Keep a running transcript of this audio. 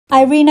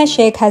Irina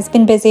Shayk has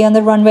been busy on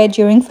the runway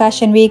during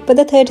Fashion Week, but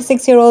the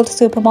 36-year-old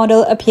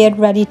supermodel appeared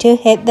ready to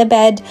hit the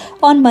bed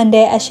on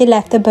Monday as she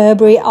left the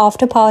Burberry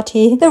after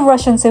party. The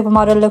Russian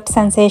supermodel looked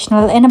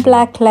sensational in a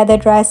black leather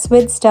dress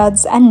with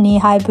studs and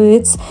knee-high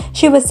boots.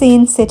 She was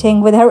seen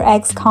sitting with her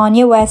ex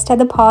Kanye West at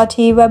the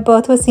party, where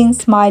both were seen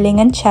smiling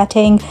and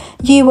chatting.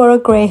 Ye wore a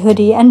grey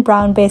hoodie and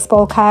brown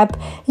baseball cap.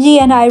 Ye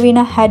and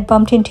Irina had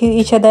bumped into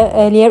each other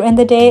earlier in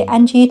the day,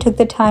 and Ye took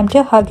the time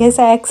to hug his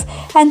ex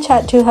and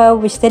chat to her,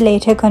 which they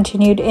later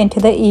continued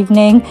into the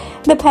evening.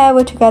 The pair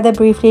were together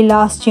briefly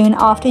last June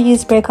after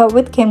Ye's breakup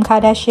with Kim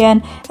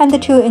Kardashian, and the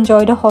two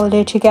enjoyed a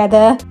holiday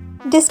together.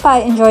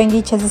 Despite enjoying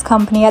each other's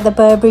company at the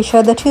Burberry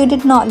show, the two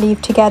did not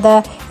leave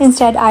together.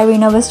 Instead,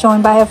 Irina was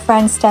joined by her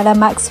friend Stella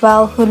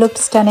Maxwell, who looked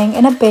stunning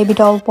in a baby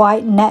doll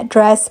white net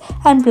dress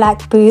and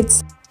black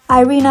boots.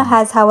 Irina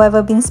has,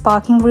 however, been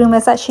sparking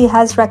rumors that she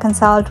has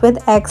reconciled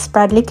with ex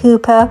Bradley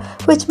Cooper,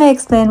 which may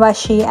explain why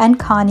she and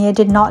Kanye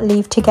did not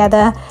leave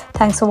together.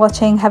 Thanks for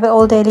watching. Have it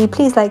all daily.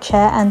 Please like,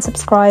 share and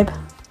subscribe.